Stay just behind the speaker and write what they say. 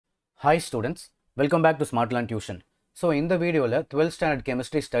Hi students, welcome back to Smartland Tuition. So இந்த வீடியோவில் 12th standard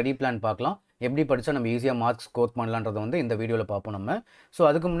chemistry study plan பார்க்கலாம். எப்படி படித்தா நம்ம ஈஸியாக மார்க்ஸ் ஸ்கோர் பண்ணலான்றதை வந்து இந்த வீடியோவில் பார்ப்போம் நம்ம. ஸோ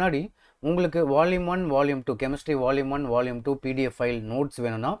அதுக்கு முன்னாடி உங்களுக்கு volume 1 volume 2 chemistry volume 1 volume 2 PDF file notes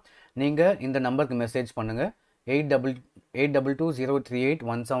வேணும்னா நீங்கள் இந்த நம்பருக்கு மெசேஜ் பண்ணுங்கள்.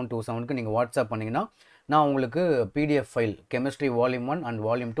 8220381727க்கு நீங்கள் வாட்ஸ்அப் பண்ணிங்கன்னா நான் உங்களுக்கு PDF file chemistry volume 1 and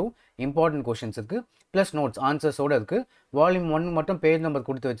volume 2 important questions இருக்குது ப்ளஸ் நோட்ஸ் ஆன்சர்ஸோடு இருக்குது. வால்யூம் 1 மட்டும் பேஜ் நம்பர்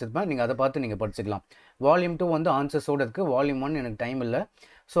கொடுத்து வச்சுருப்பேன், நீங்கள் அதை பார்த்து நீங்கள் படிச்சுக்கலாம். வால்யூம் 2 வந்து ஆன்சர்ஸோடு இருக்குது. வால்யூம் 1 எனக்கு டைம் இல்லை,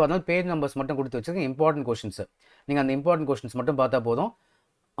 ஸோ அதனால் பேஜ் நம்பர்ஸ் மட்டும் கொடுத்து வச்சுருக்கேன். இம்பார்ட்டன்ட் கொஷின்ஸு நீங்கள் அந்த இம்பார்ட்டன்ட் கொஷின்ஸ் மட்டும் பார்த்தா போதும்.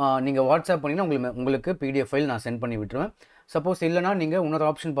 நீங்கள் வாட்ஸ்அப் பண்ணிங்கன்னா உங்களுக்கு பிடிஎஃப் ஃபைல் நான் சென்ட் பண்ணி விட்டுருவேன். சப்போஸ் இல்லைனா நீங்கள் இன்னொரு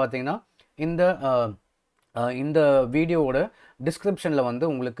ஆப்ஷன் பார்த்தீங்கன்னா இந்த வீடியோவோட டிஸ்கிரிப்ஷனில் வந்து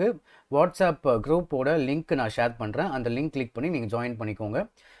உங்களுக்கு வாட்ஸ்அப் குரூப்போட லிங்க் நான் ஷேர் பண்ணுறேன். அந்த லிங்க் கிளிக் பண்ணி நீங்கள் ஜாயின் பண்ணிக்கோங்க.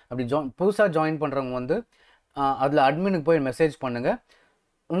 அப்படி புதுசாக ஜாயின் பண்ணுறவங்க வந்து அதில் அட்மினுக்கு போய் மெசேஜ் பண்ணுங்கள்,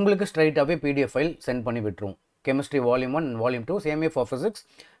 உங்களுக்கு ஸ்ட்ரைட்டாகவே பிடிஎஃப் ஃபைல் சென்ட் பண்ணி விட்டுருவோம். Chemistry volume 1 volume 2 சேமே for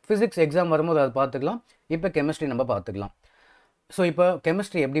physics exam வரும்போது அதை பார்த்துக்கலாம். இப்போ கெமிஸ்ட்ரி நம்ம பார்த்துக்கலாம். ஸோ இப்போ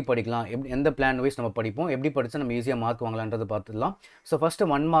கெமிஸ்ட்ரி எப்படி படிக்கலாம், எந்த பிளான் வைஸ் நம்ம படிப்போம், எப்படி படித்தா நம்ம ஈஸியாக மார்க் வாங்கலான்றது பார்த்துக்கலாம். So first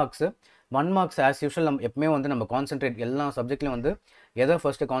 1 marks as usual நம்ம எப்பவுமே வந்து நம்ம கான்சென்ட்ரேட் எல்லா சப்ஜெக்ட்லையும் வந்து எதை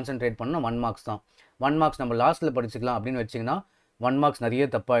ஃபஸ்ட்டு கான்சென்ட்ரேட் பண்ணால் 1 மார்க்ஸ் தான். 1 மார்க்ஸ் நம்ம லாஸ்ட்டில் படிச்சுக்கலாம் அப்படின்னு வச்சிங்கன்னா 1 மார்க்ஸ் நிறைய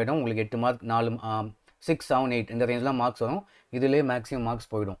தப்பாயிடும். உங்களுக்கு 8 மார்க் 4 6 7 8 இந்த ரேஞ்செலாம் மார்க்ஸ் வரும். இதிலே மேக்ஸிமம் மார்க்ஸ்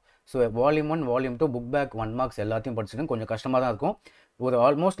போயிடும். So volume 1 volume 2 book back 1 marks எல்லாத்தையும் படிச்சுட்டு கொஞ்சம் கஷ்டமாக தான் இருக்கும். ஒரு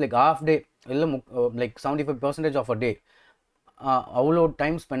ஆல்மோஸ்ட் லைக் ஹாஃப் டே இல்லை லைக் 75% ஆஃப் அ டே அவ்வளோ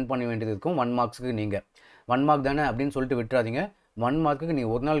டைம் ஸ்பெண்ட் பண்ண வேண்டியது இருக்கும் 1 மார்க்ஸுக்கு. நீங்கள் 1 மார்க் தானே அப்படின்னு சொல்லிட்டு விட்டுறாதீங்க. 1 மார்க்குக்கு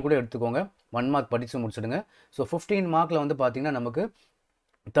நீங்கள் ஒரு நாள் கூட எடுத்துக்கோங்க, 1 மார்க் படித்து முடிச்சுடுங்க. ஸோ 15 மார்க்கில் வந்து பார்த்திங்கன்னா நமக்கு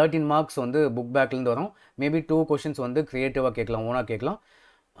 13 மார்க்ஸ் வந்து புக் பேக்லேருந்து வரும். மேபி 2 கொஷின்ஸ் வந்து க்ரியேட்டிவாக கேட்கலாம், ஓனாக கேட்கலாம்.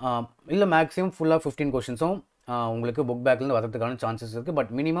 இல்லை மேக்ஸிமம் ஃபுல்லாக 15 கொஷின்ஸும் உங்களுக்கு புக் பேக்லேருந்து வரதுக்கான சான்சஸ் இருக்குது.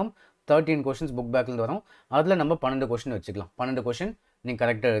 பட் மினிமம் 13 கொஷின்ஸ் புக் பேக்லேருந்து வரும். அதில் நம்ம 12 கொஷின் வச்சுக்கலாம். 12 கொஷின் நீங்கள்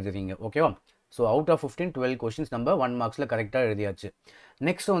கரெக்டாக எழுதுவீங்க, ஓகேவா? ஸோ அவுட் ஆஃப் 15 12 கொஷின்ஸ் நம்ம 1 மார்க்ஸில் கரெக்டாக எழுதியாச்சு.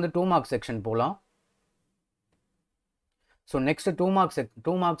 நெக்ஸ்ட் வந்து 2 மார்க்ஸ் செக்ஷன் போகலாம். ஸோ நெக்ஸ்ட் 2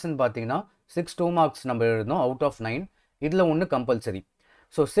 மார்க்ஸ்ன்னு பார்த்தீங்கன்னா 6 2 மார்க்ஸ் நம்ம எழுதணும் அவுட் ஆஃப் 9. இதில் ஒன்று கம்பல்சரி.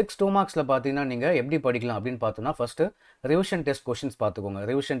 ஸோ 6 2 மார்க்ஸில் பார்த்தீங்கன்னா நீங்கள் எப்படி படிக்கலாம் அப்படின்னு பார்த்தோம்னா ஃபஸ்ட்டு ரிவிஷன் டெஸ்ட் கொஷின்ஸ் பார்த்துக்கோங்க.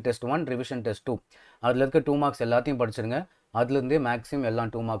 ரிவிஷன் டெஸ்ட் 1 ரிவிஷன் டெஸ்ட் 2 அதில் இருக்க 2 மார்க்ஸ் எல்லாத்தையும் படிச்சிடுங்க. அதுலேருந்தே மேக்ஸிமம் எல்லா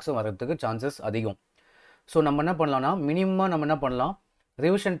 2 மார்க்ஸும் வரதுக்கு சான்சஸ் அதிகம். ஸோ நம்ம என்ன பண்ணலாம்னா மினிமமாக நம்ம என்ன பண்ணலாம்,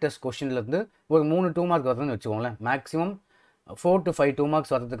 ரிவிஷன் டெஸ்ட் கொஷின்லேருந்து ஒரு 3 2 மார்க் வருதுன்னு வச்சுக்கோங்களேன். மேக்ஸிமம் 4 to 5 2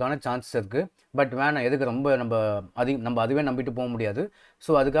 மார்க்ஸ் வரதுக்கான சான்சஸ் இருக்குது. பட் வேணாம், எதுக்கு ரொம்ப நம்ம அதுவே நம்பிட்டு போக முடியாது. ஸோ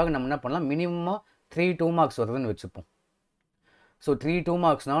அதுக்காக நம்ம என்ன பண்ணலாம், மினிமமாக 3 2 மார்க்ஸ் வருதுன்னு வச்சுப்போம். ஸோ 3 2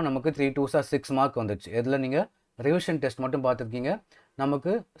 மார்க்ஸ்னால் நமக்கு 3 2s 6 மார்க் வந்துடுச்சு. இதில் நீங்கள் ரிவிஷன் டெஸ்ட் மட்டும் பார்த்துருக்கீங்க,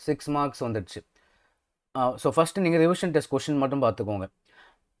 நமக்கு 6 மார்க்ஸ் வந்துடுச்சு. ஸோ ஃபஸ்ட்டு நீங்கள் ரிவிஷன் டெஸ்ட் கொஷின் மட்டும் பார்த்துக்கோங்க.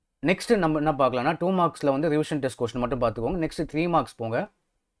 நெக்ஸ்ட்டு நம்ம என்ன பார்க்கலாம்னா 2 மார்க்ஸில் வந்து ரிவிஷன் டெஸ்ட் கொஸ்டின் மட்டும் பார்த்துக்கோங்க. நெக்ஸ்ட்டு 3 மார்க்ஸ் போங்க.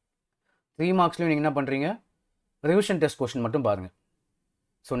 3 மார்க்ஸ்லையும் நீங்கள் என்ன பண்ணுறீங்க, ரிவிஷன் டெஸ்ட் கொஸ்டின் மட்டும் பாருங்கள்.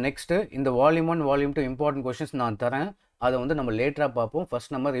 ஸோ நெக்ஸ்ட்டு இந்த வால்யூம் 1 வால்யூம் 2 இம்பார்ட்டன்ட் கொஷின்ஸ் நான் தரேன், அதை வந்து நம்ம லேட்டராக பார்ப்போம்.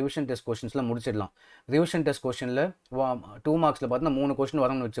 ஃபஸ்ட் நம்ம ரிவிஷன் டெஸ்ட் கொஷின்ஸில் முடிச்சிடலாம். ரிவிஷன் டெஸ்ட் கொஷினில் 2 மார்க்ஸில் பார்த்தீங்கன்னா 3 கொஷின்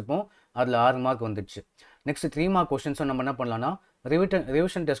வரணும்னு வச்சுப்போம், அதில் 6 மார்க் வந்துடுச்சு. நெக்ஸ்ட் 3 மார்க் கொஷின்ஸும் நம்ம என்ன பண்ணலாம்னா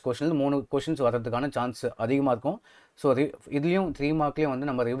ரிவிஷன் டெஸ்ட் கொஷினில் 3 கொஷின்ஸ் வரதுக்கான சான்ஸ் அதிகமாக இருக்கும். ஸோ இதுலேயும் 3 மார்க்லேயும் வந்து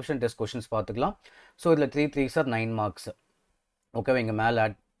நம்ம ரிவிஷன் டெஸ்ட் கொஷின்ஸ் பார்த்துக்கலாம். ஸோ இதில் 3 3s 9 மார்க்ஸ், ஓகேவா? இங்கே மேலே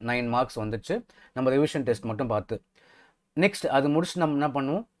 9 மார்க்ஸ் வந்துச்சு நம்ம ரிவிஷன் டெஸ்ட் மட்டும் பார்த்து. நெக்ஸ்ட் அது முடிச்சு நம்ம என்ன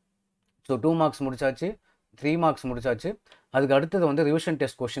பண்ணுவோம், ஸோ 2 மார்க்ஸ் முடிச்சாச்சு, 3 மார்க்ஸ் முடிச்சாச்சு. அதுக்கு அடுத்தது வந்து ரிவிஷன்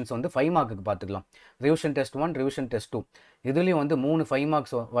டெஸ்ட் கொஷின்ஸ் வந்து 5 மார்க்குக்கு பார்த்துக்கலாம். ரிவிஷன் டெஸ்ட் 1 ரிவிஷன் டெஸ்ட் 2 இதுலேயும் வந்து 3 5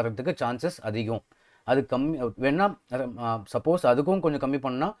 மார்க்ஸ் வரதுக்கு சான்சஸ் அதிகம். அது கம்மி வேணால் சப்போஸ் அதுக்கும் கொஞ்சம் கம்மி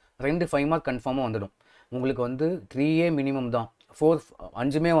பண்ணால் 2 5 மார்க் கன்ஃபார்மாக வந்துடும். உங்களுக்கு வந்து 3A மினிமம் தான், 4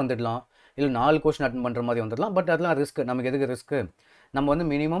 5மே வந்துடலாம், இல்லை 4 கொஷின் அட்டன் பண்ணுற மாதிரி வந்துடலாம். பட் அதெல்லாம் ரிஸ்க்கு, நமக்கு எதுக்கு ரிஸ்க்கு, நம்ம வந்து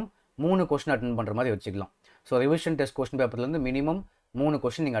மினிமம் 3 கொஷின் அட்டன் பண்ணுற மாதிரி வச்சுக்கலாம். So revision test question பேப்பர்லேருந்து minimum 3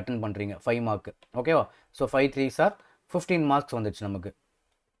 question நீங்கள் அட்டன் பண்ணுறீங்க 5 மார்க்கு, ஓகேவா? ஸோ 5 3s 15 மார்க்ஸ் வந்துடுச்சு நமக்கு.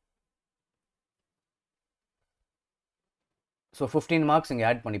 ஸோ 15 மார்க்ஸ் இங்கே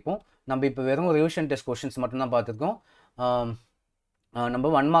ஆட் பண்ணிப்போம். நம்ம இப்போ வெறும் ரிவிஷன் டெஸ்ட் கொஷின்ஸ் மட்டும்தான் பார்த்துருக்கோம். நம்ம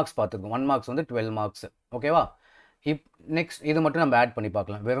 1 மார்க்ஸ் பார்த்துருக்கோம். 1 மார்க்ஸ் வந்து 12 மார்க்ஸ், ஓகேவா? நெக்ஸ்ட் இது மட்டும் நம்ம ஆட் பண்ணி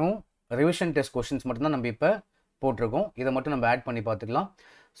பார்க்கலாம். வெறும் ரிவிஷன் டெஸ்ட் கொஷின்ஸ் மட்டும்தான் நம்ம இப்போ போட்டிருக்கோம். இதை மட்டும் நம்ம ஆட் பண்ணி பார்த்துக்கலாம்.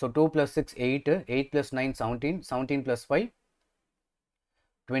 So 2 + 6 8 8 + 9 17 17 + 5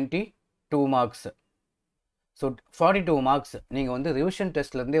 22 marks. ஸோ 42 மார்க்ஸ் நீங்கள் வந்து ரிவிஷன்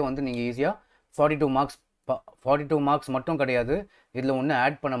டெஸ்ட்லேருந்தே வந்து நீங்கள் ஈஸியாக 42 மார்க்ஸ் மட்டும் கிடையாது, இதில் ஒன்று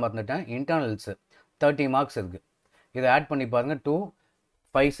ஆட் பண்ண மறந்துட்டேன், இன்டர்னல்ஸு 30 மார்க்ஸ் இருக்குது. இதை ஆட் பண்ணி பாருங்கள். 2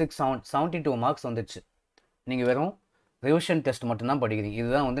 5 6 7 72 மார்க்ஸ் வந்துடுச்சு. நீங்கள் வெறும் ரிவிஷன் டெஸ்ட் மட்டும்தான் படிக்கிறீங்க.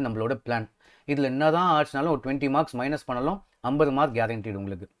 இதுதான் வந்து நம்மளோட பிளான். இதில் என்ன தான் ஆச்சுனாலும் ஒரு 20 மார்க்ஸ் மைனஸ் பண்ணாலும் 50 மார்க் கேரண்டீடு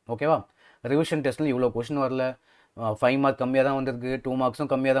உங்களுக்கு. ஓகேவா? ரிவிஷன் டெஸ்ட்டில் இவ்வளோ கொஷின் வரல, 5 மார்க் கம்மியாக தான் வந்திருக்கு, 2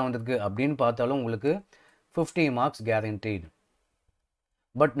 மார்க்ஸும் கம்மியாக தான் வந்திருக்கு அப்படின்னு பார்த்தாலும் உங்களுக்கு 50 மார்க்ஸ் கேரண்டீடு.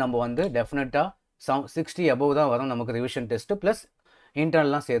 பட் நம்ம வந்து டெஃபினட்டாக 60 அபவ் தான் வரும் நமக்கு ரிவிஷன் டெஸ்ட்டு ப்ளஸ்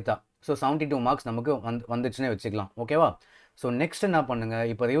இன்டர்னல்லாம் சேர்த்தா. ஸோ 72 மார்க்ஸ் நமக்கு வந்துச்சுன்னே வச்சுக்கலாம். ஓகேவா? ஸோ நெக்ஸ்ட் என்ன பண்ணுங்கள்,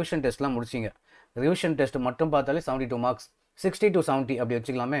 இப்போ ரிவிஷன் டெஸ்ட்லாம் முடிச்சிங்க. ரிவிஷன் டெஸ்ட் மட்டும் பார்த்தாலே 72 மார்க்ஸ், 60 to 70 அப்படி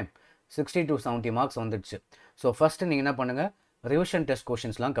வச்சுக்கலாமே. 60 to 70 மார்க்ஸ் வந்துடுச்சு. ஸோ ஃபஸ்ட்டு நீங்கள் என்ன பண்ணுங்கள், ரிவிஷன் டெஸ்ட்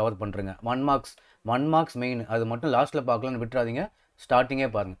கொஷின்ஸ்லாம் கவர் பண்ணுறங்க. 1 மார்க்ஸ் மெயின், அது மட்டும் லாஸ்ட்டில் பார்க்கலான்னு விட்டுறாதீங்க, ஸ்டார்டிங்கே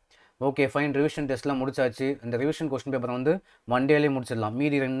பாருங்கள். ஓகே ஃபைன், ரிவிஷன் டெஸ்ட்லாம் முடிச்சாச்சு. இந்த ரிவிஷன் கொஸ்டின் பேப்பர் வந்து மண்டேலேயே முடிச்சிடலாம்.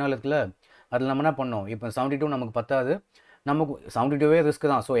 மீதி 2 நாள் இருக்குல்ல, அதில் நம்ம என்ன பண்ணோம், இப்போ 72 நமக்கு பத்தாது, நமக்கு 72வே ரிஸ்க்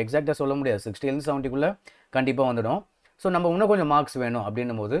தான். ஸோ எக்ஸாக்டாக சொல்ல முடியாது, 60 70க்குள்ளே கண்டிப்பாக வந்துடும். ஸோ நம்ம இன்னும் கொஞ்சம் மார்க்ஸ் வேணும்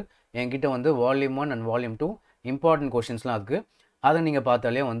அப்படின்னும் போது என்கிட்ட வந்து வால்யூம் 1 அண்ட் வால்யூம் 2 இம்பார்ட்டன்ட் கொஷின்ஸ்லாம் இருக்குது. அதை நீங்கள்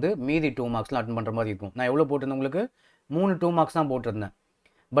பார்த்தாலே வந்து மீதி 2 மார்க்ஸ்லாம் அட்டன் பண்ணுற மாதிரி இருக்கும். நான் எவ்வளோ போட்டிருந்தேன் உங்களுக்கு, 3 2 மார்க்ஸ் தான் போட்டிருந்தேன்.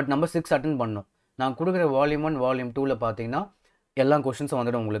 பட் நம்ம 6 அட்டன் பண்ணோம். நான் கொடுக்குற வால்யூம் 1 வால்யூம் 2ல் பார்த்தீங்கன்னா எல்லா கொஷின்ஸும்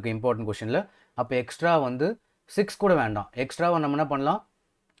வந்துடும் உங்களுக்கு இம்பார்ட்டன்ட் கொஷினில். அப்போ எக்ஸ்ட்ரா வந்து 6 கூட வேண்டாம். எக்ஸ்ட்ராவை நம்ம என்ன பண்ணலாம்,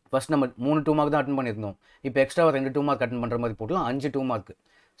 ஃபஸ்ட் நம்ம 3 2 மார்க் தான் அட்டன் பண்ணியிருந்தோம். இப்போ எக்ஸ்ட்ராவை 2 2 மார்க் அட்டன் பண்ணுற மாதிரி போட்டலாம், 5 2 மார்க்.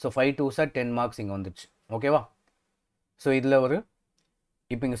 ஸோ 5 2s 10 மார்க்ஸ் இங்கே வந்துச்சு. ஓகேவா? ஸோ இதில் ஒரு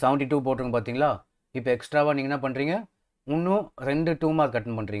இப்போ இங்கே 72 போட்டிருங்க பார்த்தீங்களா. இப்போ எக்ஸ்ட்ராவாக நீங்கள் என்ன பண்ணுறீங்க, இன்னும் 2 2 மார்க்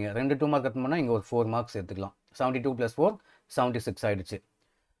அட்டன் பண்ணுறீங்க. 2 2 மார்க் அட்டன் பண்ணால் இங்கே ஒரு 4 மார்க்ஸ் எடுத்துக்கலாம். 72 + 4 76 ஆகிடுச்சு.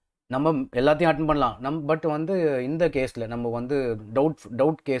 நம்ம எல்லாத்தையும் அட்டன் பண்ணலாம். பட் வந்து இந்த கேஸில் நம்ம வந்து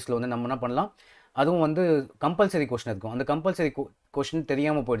டவுட் கேஸில் வந்து நம்ம என்ன பண்ணலாம், அதுவும் வந்து கம்பல்சரி கொஷின் இருக்கும். அந்த கம்பல்சரி கொஷின்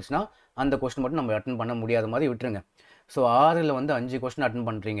தெரியாமல் போயிடுச்சுன்னா அந்த கொஷின் மட்டும் நம்ம அட்டன் பண்ண முடியாத மாதிரி விட்டுருங்க. ஸோ 6ல் வந்து 5 கொஷின் அட்டன்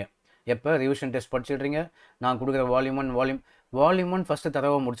பண்ணுறீங்க. எப்போ ரிவிஷன் டெஸ்ட் படிச்சிடுறீங்க, நான் கொடுக்குற வால்யூம் 1 ஃபஸ்ட்டு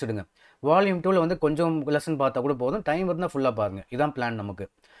தரவாக முடிச்சுடுங்க. வால்யூம் 2ல் வந்து கொஞ்சம் லெசன் பார்த்தா கூட போதும், டைம் இருந்தால் ஃபுல்லாக பாருங்கள். இதான் பிளான் நமக்கு.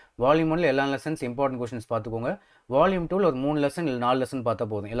 வால்யூம் 1ல் எல்லா லெசன்ஸ் இம்பார்ட்டன்ட் கொஷின்ஸ் பார்த்துக்கோங்க. வால்யூம் 2ல் ஒரு 3 லெசன் இல்லை 4 லெசன் பார்த்தா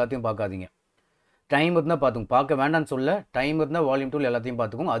போதும், எல்லாத்தையும் பார்க்காதீங்க. டைம் இருந்தால் பார்த்துக்கோங்க, பார்க்க வேண்டாம்னு சொல்ல, டைம் இருந்தால் வால்யூம் 2ல் எல்லாத்தையும்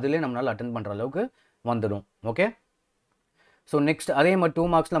பார்த்துக்கோங்க. அதிலே நம்மளால் அட்டன் பண்ணுற அளவுக்கு வந்துடும். ஓகே? ஸோ நெக்ஸ்ட் அதே மாதிரி 2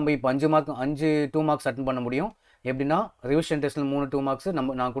 மார்க்ஸ் நம்ம இப்போ 5 2 மார்க்ஸ் அட்டன் பண்ண முடியும். எப்படின்னா ரிவிஷன் டெஸ்ட்டில் 3 2 மார்க்ஸ்,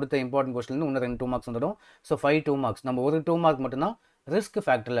 நான் கொடுத்த இம்பார்ட்டன்ட் கொஸ்டின்லேருந்து இன்னும் 2 2 மார்க்ஸ் வந்துடும். So 5 2 marks. நம்ம ஒரு 2 மார்க் மட்டும்தான் ரிஸ்க்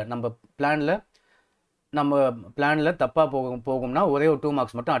ஃபேக்டரில் நம்ம பிளானில் தப்பாக போகும்னா ஒரே ஒரு 2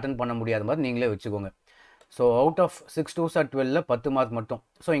 மார்க்ஸ் மட்டும் அட்டன் பண்ண முடியாத மாதிரி நீங்களே வச்சுக்கோங்க. So out of 6 2s 12ல் 10 mark மட்டும்.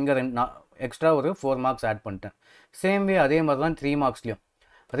 ஸோ இங்கே நான் எக்ஸ்ட்ரா ஒரு 4 மார்க்ஸ் ஆட் பண்ணிட்டேன். சேம் வே அதே மாதிரி தான் 3 மார்க்ஸ்லையும்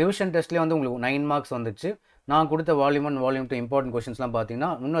ரிவிஷன் டெஸ்ட்லேயே வந்து உங்களுக்கு 9 மார்க்ஸ் வந்துச்சு. நான் கொடுத்த வால்யூம் 1 வால்யூம் 2 இம்பார்ட்டன்ட் கொஷின்ஸ்லாம்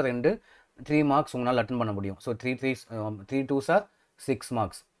பார்த்தீங்கன்னா இன்னும் 3 மார்க்ஸ் உங்களால் அட்டன் பண்ண முடியும். So 3 2s 6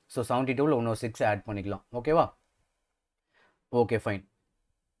 marks. ஸோ 72ல் இன்னும் 6 ஆட் பண்ணிக்கலாம். ஓகேவா? Okay fine.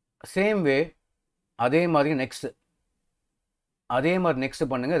 சேம் வே அதே மாதிரி நெக்ஸ்ட்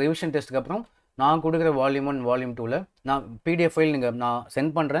பண்ணுங்கள். ரிவிஷன் டெஸ்ட்டுக்கு அப்புறம் நான் கொடுக்குற வால்யூம் 1 வால்யூம் 2ல் நான் பிடிஎஃப் ஃபைல் நான்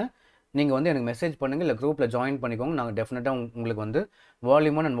சென்ட் பண்ணுறேன். நீங்கள் வந்து எனக்கு மெசேஜ் பண்ணுங்கள், இல்லை குரூப்பில் ஜாயின் பண்ணிக்கோங்க. நாங்கள் டெஃபினட்டாக உங்களுக்கு வந்து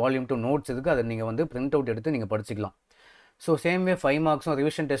வால்யூம் 1 அண்ட் வால்யூம் 2 நோட்ஸ் இருக்குது, அதை நீங்கள் வந்து பிரிண்ட் அவுட் எடுத்து நீங்கள் படிச்சிக்கலாம். ஸோ சேம் வே 5 மார்க்ஸும்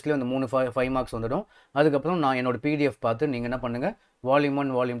ரிவிஷன் டெஸ்ட்லேயே வந்து 5 மார்க்ஸ் வந்துடும். அதுக்கப்புறம் நான் என்னோட பிடிஎஃப் பார்த்து நீங்கள் என்ன பண்ணுங்கள், volume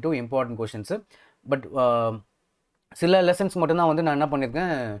 1 volume 2 important questions. But சில லெசன்ஸ் மட்டும்தான் வந்து நான் என்ன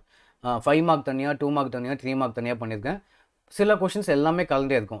பண்ணியிருக்கேன், 5 மார்க் தனியாக, 2 மார்க் தனியாக, 3 மார்க் தனியாக பண்ணியிருக்கேன். சில கொஷின்ஸ் எல்லாமே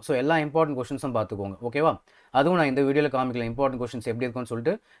கலந்தே இருக்கும். ஸோ எல்லா இம்பார்ட்டன்ட் கொஷின்ஸும் பார்த்துக்கோங்க. ஓகேவா? அதுவும் நான் இந்த வீடியோவில் காமிக்கலாம், இம்பார்ட்டன்ட் கொஷின்ஸ் எப்படி இருக்கும்னு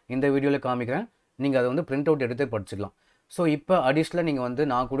சொல்லிட்டு இந்த வீடியோவில் காமிக்கிறேன். நீங்கள் அதை வந்து பிரிண்ட் அவுட் எடுத்து படிச்சிக்கலாம். ஸோ இப்போ அடிஷ்னலாக நீங்கள் வந்து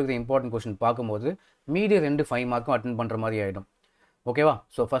நான் கொடுக்குற இம்பார்ட்டன்ட் கொஷின் பார்க்கும்போது மீதி 2 5 மார்க்கும் அட்டன் பண்ணுற மாதிரி ஆகிடும். ஓகேவா?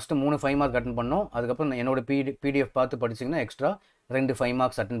 ஸோ ஃபஸ்ட்டு 3 5 மார்க் அட்டன் பண்ணோம். அதுக்கப்புறம் என்னோட பிடிஎஃப் பார்த்து படிச்சிங்கன்னா எக்ஸ்ட்ரா 2 5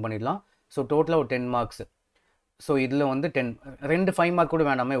 மார்க்ஸ் அட்டன் பண்ணிடலாம். ஸோ டோட்டலாக ஒரு 10 மார்க்ஸ். ஸோ இதில் வந்து 2 5 மார்க் கூட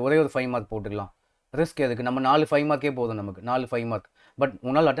வேண்டாமே, ஒரே ஒரு 5 மார்க் போட்டுக்கலாம். ரிஸ்க் எதுக்கு, நம்ம 4 5 மார்க்கே போதும், நமக்கு 4 5 மார்க். பட்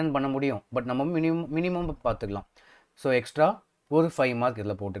உன்னால் அட்டன் பண்ண முடியும், பட் நம்ம மினிமம் பார்த்துக்கலாம். ஸோ எக்ஸ்ட்ரா ஒரு 5 மார்க்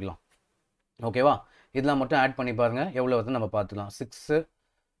இதில் போட்டுக்கலாம். ஓகேவா? இதெல்லாம் மட்டும் ஆட் பண்ணி பாருங்கள் எவ்வளோ வருதுன்னு நம்ம பார்த்துக்கலாம். 6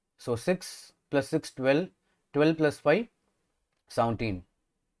 ஸோ 6 + 6 12 12 + 5 17.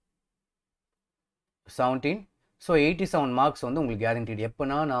 ஸோ 87 மார்க்ஸ் வந்து உங்களுக்கு கேரண்டீடு.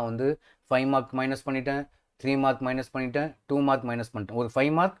 எப்போனா நான் வந்து 5 மார்க் மைனஸ் பண்ணிட்டேன், 3 மார்க் மைனஸ் பண்ணிட்டேன், 2 மார்க் மைனஸ் பண்ணிட்டேன், ஒரு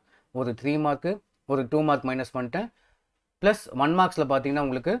 5 மார்க், ஒரு 3 மார்க்கு, ஒரு 2 மார்க் மைனஸ் பண்ணிட்டேன். ப்ளஸ் 1 மார்க்ஸில் பார்த்தீங்கன்னா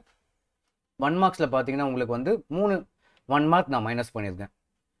உங்களுக்கு வந்து 1 மார்க் நான் மைனஸ் பண்ணியிருக்கேன்.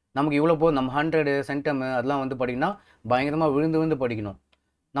 நமக்கு இவ்வளோ போதும். நம்ம 100 சென்டம் அதெல்லாம் வந்து படிக்கணும்னா பயங்கரமாக விழுந்து படிக்கணும்.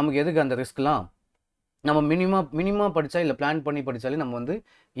 நமக்கு எதுக்கு அந்த ரிஸ்க்லாம்? நம்ம மினிமம் படித்தா இல்லை பிளான் பண்ணி படித்தாலே நம்ம வந்து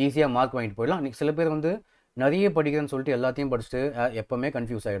ஈஸியாக மார்க் வாங்கிட்டு போயிடலாம். சில பேர் வந்து நிறைய படிக்கிறேன்னு சொல்லிட்டு எல்லாத்தையும் படிச்சுட்டு எப்போவுமே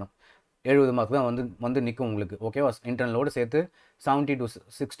கன்ஃபியூஸ் ஆகிடும். 70 மார்க் தான் வந்து நிற்கும் உங்களுக்கு. ஓகேவா? இன்டர்னலோடு சேர்த்து 70 to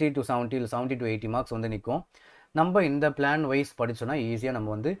 60 to 70 இல்லை 70 to 80 மார்க்ஸ் வந்து நிற்கும். நம்ம இந்த பிளான் வைஸ் படிச்சோன்னா ஈஸியாக நம்ம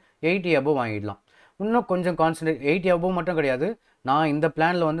வந்து 80 above வாங்கிடலாம். இன்னும் கொஞ்சம் கான்சன்ட்ரேட் 80 above மட்டும் கிடையாது. நான் இந்த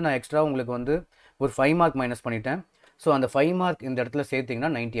பிளானில் வந்து நான் எக்ஸ்ட்ரா உங்களுக்கு வந்து ஒரு 5 மார்க் மைனஸ் பண்ணிட்டேன். ஸோ அந்த 5 மார்க் இந்த இடத்துல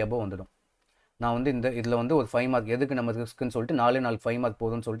சேர்த்திங்கன்னா 90 above வந்துடும். நான் வந்து இதில் வந்து ஒரு 5 மார்க் எதுக்கு நம்ம ரிஸ்க்குன்னு சொல்லிட்டு 4 5 மார்க்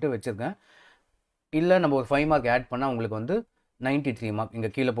போதும்னு சொல்லிட்டு வச்சுருக்கேன். இல்லை நம்ம ஒரு 5 மார்க் ஆட் பண்ணால் உங்களுக்கு வந்து 93 மார்க் இங்கே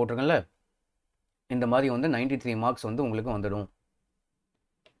கீழே போட்டிருக்கேன்ல, இந்த மாதிரி வந்து 93 மார்க்ஸ் வந்து உங்களுக்கு வந்துடும்.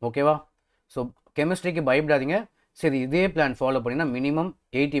 ஓகேவா? ஸோ கெமிஸ்ட்ரிக்கு பயப்படாதீங்க. சரி, இதே பிளான் ஃபாலோ பண்ணினா மினிமம்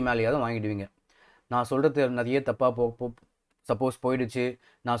 80 மேலேயாவது வாங்கிடுவீங்க. நான் சொல்கிறது நிறைய தப்பாக சப்போஸ் போயிடுச்சு,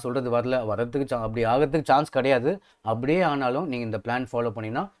 நான் சொல்கிறது வரதுக்கு அப்படி ஆகிறதுக்கு சான்ஸ் கிடையாது. அப்படியே ஆனாலும் நீங்கள் இந்த பிளான் ஃபாலோ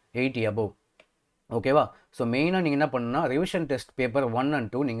பண்ணினா 80 above. ஓகேவா? ஸோ மெயினாக நீங்கள் என்ன பண்ணணும்னா ரிவிஷன் டெஸ்ட் பேப்பர் 1 and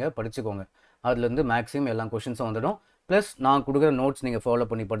 2 நீங்கள் படிச்சுக்கோங்க. அதுலேருந்து மேக்ஸிமம் எல்லா கொஷின்ஸும் வந்துடும். ப்ளஸ் நான் கொடுக்குற நோட்ஸ் நீங்கள் ஃபாலோ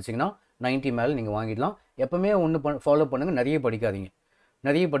பண்ணி படிச்சிங்கன்னா 90 மேலே நீங்கள் வாங்கிடலாம். எப்போவுமே ஒன்று ஃபாலோ பண்ணுங்கள், நிறைய படிக்காதீங்க.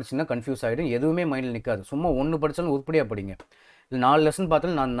 நிறைய படிச்சிங்கன்னா கன்ஃபியூஸ் ஆகிடும், எதுவுமே மைண்டில் நிற்காது. சும்மா ஒன்று படித்தாலும் உருப்படியாக படிங்க. இல்லை 4 லெசன்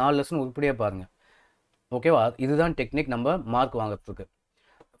பார்த்தாலும் நான் 4 லெசன் உருப்படியாக பாருங்கள். ஓகேவா? இதுதான் டெக்னிக் நம்ம மார்க் வாங்குறதுக்கு.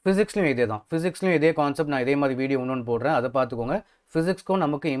 ஃபிசிக்ஸ்லையும் இதே தான். ஃபிசிக்ஸ்லையும் இதே கான்செப்ட் நான் இதே மாதிரி வீடியோ இன்னொன்று போடுறேன், அதை பார்த்துக்கோங்க. ஃபிசிக்ஸ்க்கும்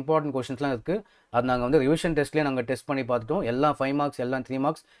நமக்கு இம்பார்ட்டன்ட் கொஷின்ஸ்லாம் இருக்குது. அது நாங்கள் வந்து ரிவிஷன் டெஸ்ட்லேயே நாங்கள் டெஸ்ட் பண்ணி பார்த்துட்டோம். எல்லாம் 5 மார்க்ஸ், எல்லாம் 3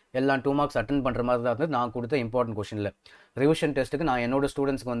 மார்க்ஸ், எல்லாம் 2 மார்க்ஸ் அட்டன் பண்ணுற மாதிரி தான் இருந்தது. நான் கொடுத்த இம்பார்ட்டன்ட் கொஷினில் ரிவிஷன் டெஸ்ட்டுக்கு நான் என்னோட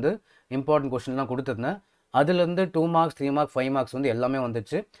ஸ்டூடெண்ட்ஸ்க்கு வந்து இம்பார்ட்டன்ட் கொஷின்லாம் கொடுத்துருந்தேன். அதுலேருந்து 2 மார்க்ஸ், 3 மார்க்ஸ், 5 மார்க்ஸ் வந்து எல்லாமே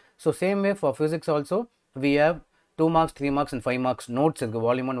வந்துச்சு. So same way for physics also we have 2 marks, 3 marks and 5 marks notes இருக்குது.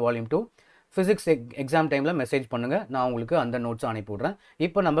 Volume 1, volume 2. ஃபிசிக்ஸ் எக்ஸாம் டைமில் மெசேஜ் பண்ணுங்கள், நான் உங்களுக்கு அந்த நோட்ஸை அனுப்பி விட்றேன்.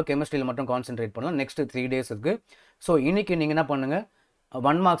 இப்போ நம்ம கெமிஸ்ட்ரியில் மட்டும் கான்சென்ட்ரேட் பண்ணலாம். நெக்ஸ்ட் 3 days இருக்குது. ஸோ இன்றைக்கி நீங்கள் என்ன பண்ணுங்கள்,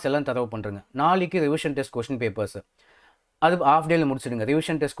 1 மார்க்ஸ் எல்லாம் தரவு பண்ணுறங்க. நாளைக்கு ரிவிஷன் டெஸ்ட் கொஷின் பேப்பர்ஸ் அது ஆஃப் டேயில் முடிச்சுடுங்க.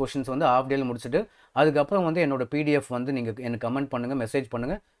 ரிவிஷன் டெஸ்ட் கொஷின்ஸ் வந்து ஆஃப் டேயில் முடிச்சுட்டு அதுக்கப்புறம் வந்து என்னோட PDF வந்து நீங்கள் எனக்கு கமெண்ட் பண்ணுங்கள், மெசேஜ்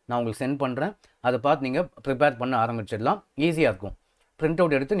பண்ணுங்கள், நான் உங்களுக்கு சென்ட் பண்ணுறேன். அதை பார்த்து நீங்கள் ப்ரிப்பேர் பண்ண ஆரம்பிச்சிடலாம். ஈஸியாக இருக்கும். பிரிண்ட்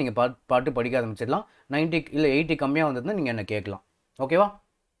அவுட் எடுத்து நீங்கள் பாட்டு படிக்க ஆரம்பிச்சிடலாம். 90 இல்லை 80 கம்மியாக வந்ததுன்னா நீங்கள் என்ன கேட்கலாம். ஓகேவா?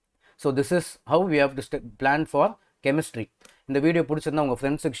 So this is how we have to plan for chemistry. இந்த வீடியோ பிடிச்சிருந்தா உங்கள்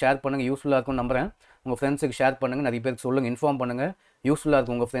ஃப்ரெண்ட்ஸுக்கு ஷேர் பண்ணுங்கள், யூஸ்ஃபுல்லாக இருக்கும்னு நம்புகிறேன். உங்கள் ஃப்ரெண்ட்ஸுக்கு ஷேர் பண்ணுங்கள், நிறைய பேருக்கு சொல்லுங்கள், இன்ஃபார்ம் பண்ணுங்கள், யூஸ்ஃபுல்லாக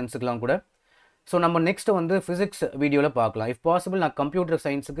இருக்கும் உங்கள் ஃப்ரெண்ட்ஸுக்கெலாம் கூட. ஸோ நம்ம நெக்ஸ்ட்டு வந்து ஃபிசிக்ஸ் வீடியோவில் பார்க்கலாம். இஃப் பாசிபிள் நான் கம்ப்யூட்டர்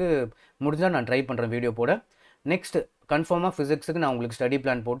சயின்ஸுக்கு முடிஞ்சால் நான் ட்ரை பண்ணுறேன் வீடியோ போட. நெக்ஸ்ட் கன்ஃபார்மாக ஃபிசிக்ஸுக்கு நான் உங்களுக்கு ஸ்டடி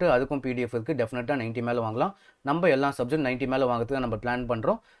பிளான் போட்டு அதுக்கும் PDF இருக்குது. டெஃபினட்டாக 90 மேலே வாங்கலாம். நம்ம எல்லா சப்ஜெக்ட் 90 மேலே வாங்குறதுக்கு நம்ம பிளான்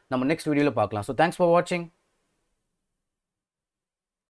பண்ணுறோம். நம்ம நெக்ஸ்ட் வீடியோவில் பார்க்கலாம். ஸோ தேங்க்ஸ் ஃபார் வாட்சிங்.